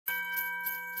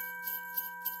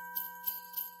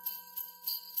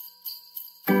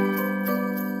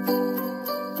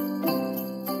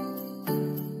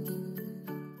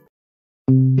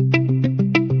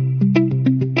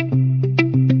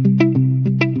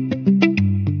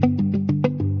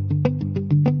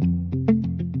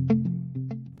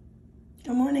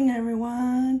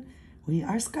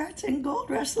scratching Gold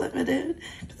Rush Limited.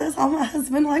 That's all my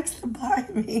husband likes to buy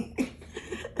me.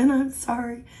 And I'm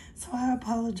sorry. So I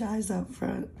apologize up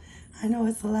front. I know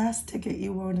it's the last ticket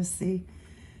you want to see.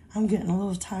 I'm getting a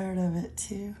little tired of it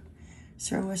too.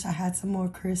 Sure wish I had some more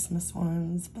Christmas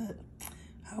ones, but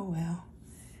oh well.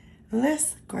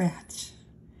 Let's scratch.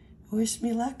 Wish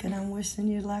me luck, and I'm wishing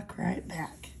you luck right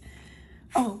back.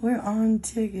 Oh, we're on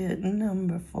ticket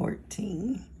number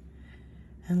 14.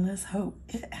 And let's hope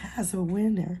it has a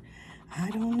winner. I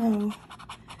don't know.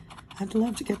 I'd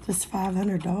love to get this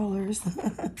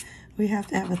 $500. We have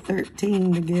to have a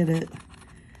 13 to get it.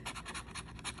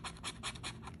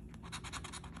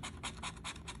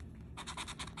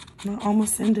 I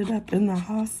almost ended up in the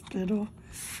hospital.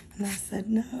 And I said,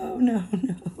 no, no,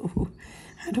 no.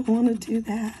 I don't want to do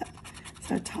that.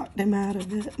 So I talked him out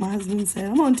of it. My husband said,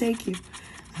 I'm going to take you.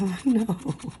 I'm like, no.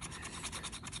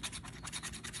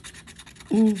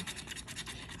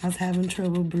 I was having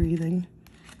trouble breathing.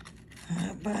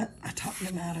 But I talked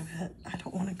him out of it. I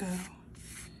don't want to go.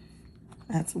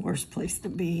 That's the worst place to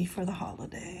be for the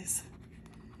holidays.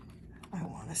 I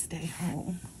want to stay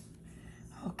home.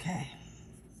 Okay.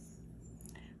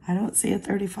 I don't see a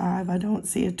 35. I don't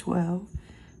see a 12.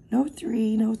 No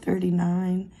 3, no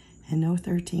 39, and no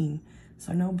 13.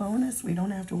 So no bonus. We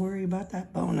don't have to worry about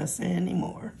that bonus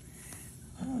anymore.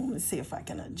 Let's see if I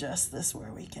can adjust this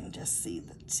where we can just see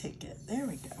the ticket. There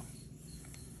we go.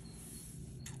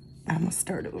 I'm going to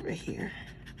start over here.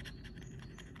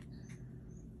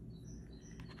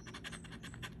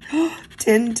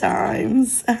 10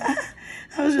 times. I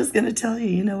was just going to tell you,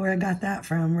 you know where I got that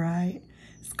from, right?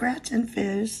 Scratch and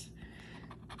Fish.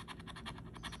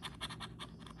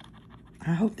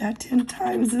 I hope that 10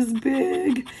 times is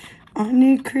big. I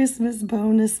need Christmas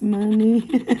bonus money.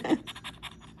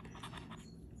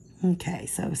 Okay,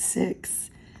 so 6,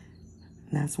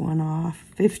 that's 1 off.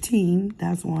 15,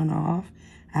 that's 1 off.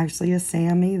 Actually, a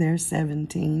Sammy, there's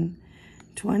 17.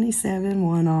 27,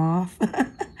 1 off.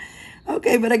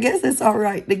 Okay, but I guess it's all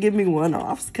right to give me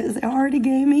 1-offs because they already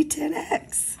gave me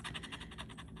 10X.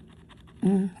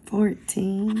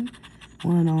 14,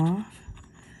 1 off.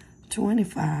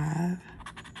 25.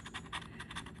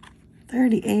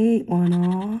 38, 1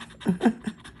 off.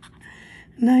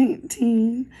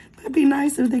 19. It'd be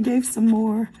nice if they gave some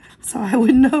more so I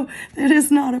would know that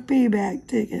it's not a payback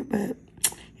ticket, but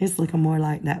it's looking more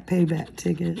like that payback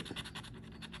ticket.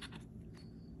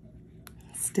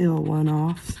 Still 1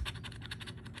 off.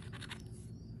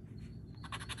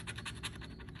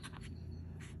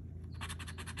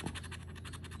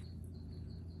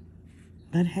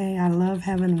 But hey, I love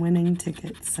having winning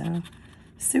tickets, so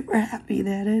super happy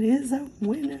that it is a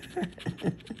winner.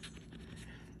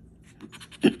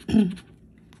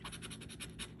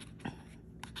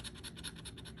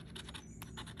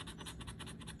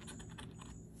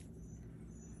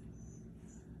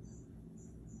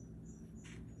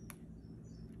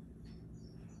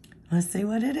 Let's see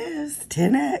what it is.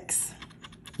 10X.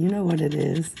 You know what it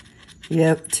is.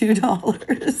 Yep,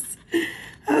 $2.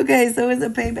 Okay, so it's a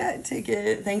payback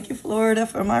ticket. Thank you, Florida,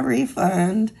 for my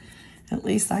refund. At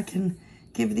least I can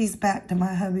give these back to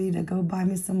my hubby to go buy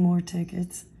me some more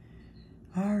tickets.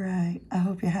 All right. I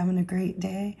hope you're having a great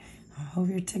day. I hope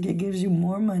your ticket gives you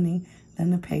more money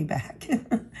than the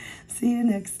payback. See you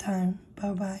next time.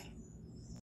 Bye-bye.